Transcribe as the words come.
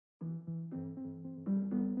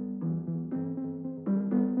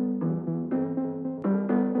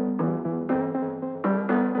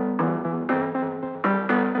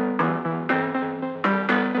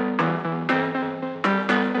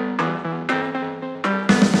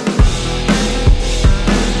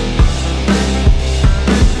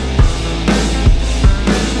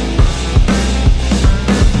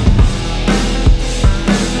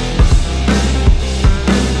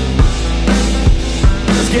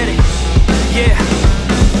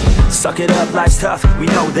suck it up, life's tough, we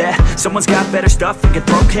know that. Someone's got better stuff and can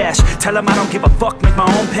throw cash. Tell them I don't give a fuck, make my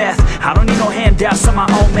own path. I don't need no handouts, I'm my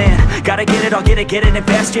own man. Gotta get it, I'll get it in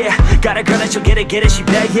fast, yeah. Got a girl and she'll get it, she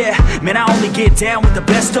bad, yeah. Man, I only get down with the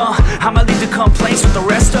best, I'ma leave the complaints with the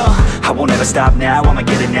rest, I won't ever stop now, I'ma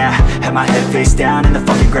get it now. Have my head face down in the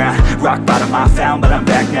fucking ground. Rock bottom I found, but I'm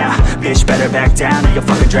back now. Bitch, better back down or you'll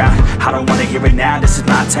fucking drown. I don't wanna hear it now, this is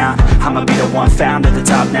my town. I'ma be the one found at the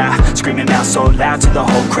top now. Screaming out so loud to the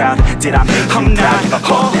whole crowd. Did I make you proud? Give a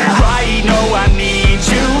fuck now. Alright, no, I need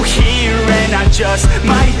you here, and I just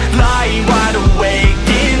might lie wide awake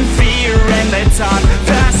in fear and let time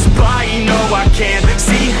pass by. No, I can't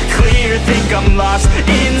see clear, think I'm lost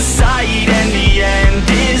inside, and the end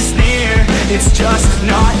is near. It's just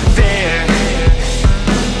not fair.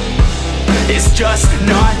 It's just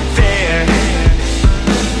not fair.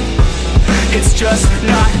 It's just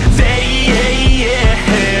not fair.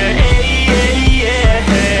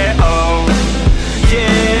 Oh,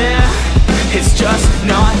 yeah. It's just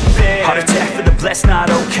not fair. Heart attack for the blessed, not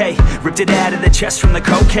okay. Ripped it out of the chest from the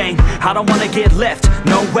cocaine. I don't wanna get left,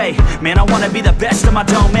 no way. Man, I wanna be the best of my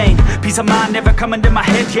domain. Peace of mind never coming to my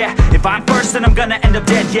head, yeah. If I'm first, then I'm gonna end up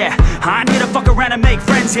dead, yeah. I ain't here to fuck around and make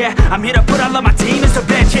friends, yeah. I'm here to put all of my demons to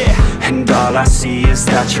bed, yeah. And all I see is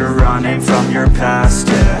that you're running from your past,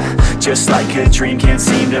 yeah. Just like a dream, can't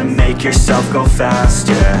seem to make yourself go fast,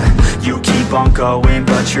 yeah. You keep on going,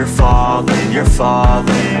 but you're falling, you're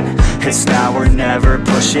falling. It's now or never,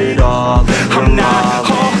 push it all in. I'm not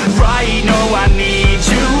alright, no, I need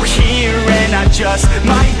you here, and I just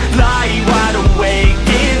might lie wide awake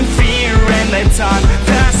in fear and let time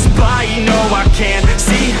pass by. No, I can't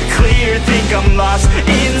see clear, think I'm lost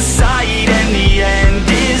inside, and the end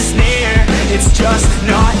is near. It's just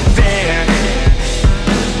not